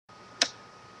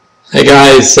Hey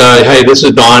guys, hey, this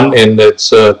is Don, and it's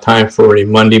time for a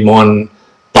Monday morning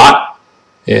thought.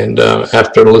 And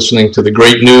after listening to the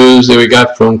great news that we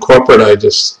got from corporate, I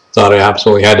just thought I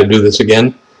absolutely had to do this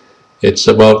again. It's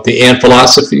about the ant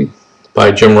philosophy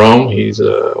by Jim Rohn. He's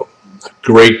a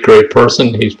great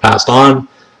person. He's passed on,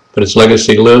 but his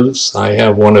legacy lives. I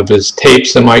have one of his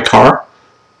tapes in my car.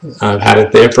 I've had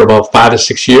it there for about 5 to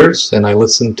 6 years, and I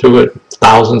listened to it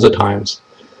thousands of times.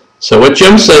 So what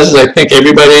Jim says is I think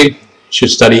everybody should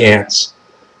study ants.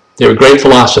 They're a great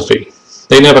philosophy.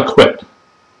 They never quit.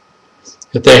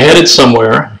 If they're headed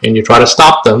somewhere and you try to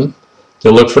stop them,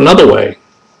 they'll look for another way.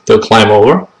 They'll climb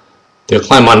over, they'll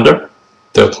climb under,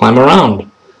 they'll climb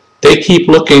around. They keep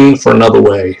looking for another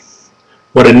way.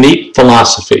 What a neat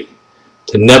philosophy,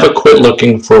 to never quit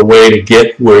looking for a way to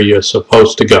get where you're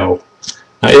supposed to go.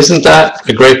 Now, isn't that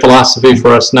a great philosophy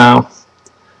for us now?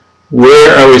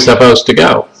 Where are we supposed to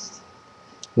go?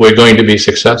 We're going to be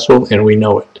successful, and we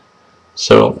know it.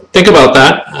 So think about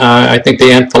that. I think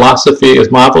the ant philosophy is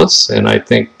marvelous, and I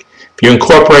think if you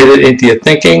incorporate it into your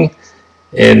thinking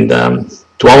and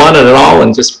dwell on it at all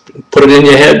and just put it in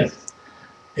your head,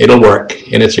 it'll work,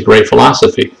 and it's a great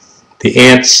philosophy. The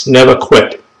ants never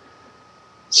quit.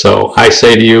 So I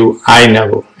say to you, I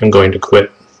never am going to quit.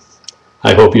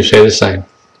 I hope you say the same.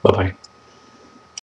 Bye-bye.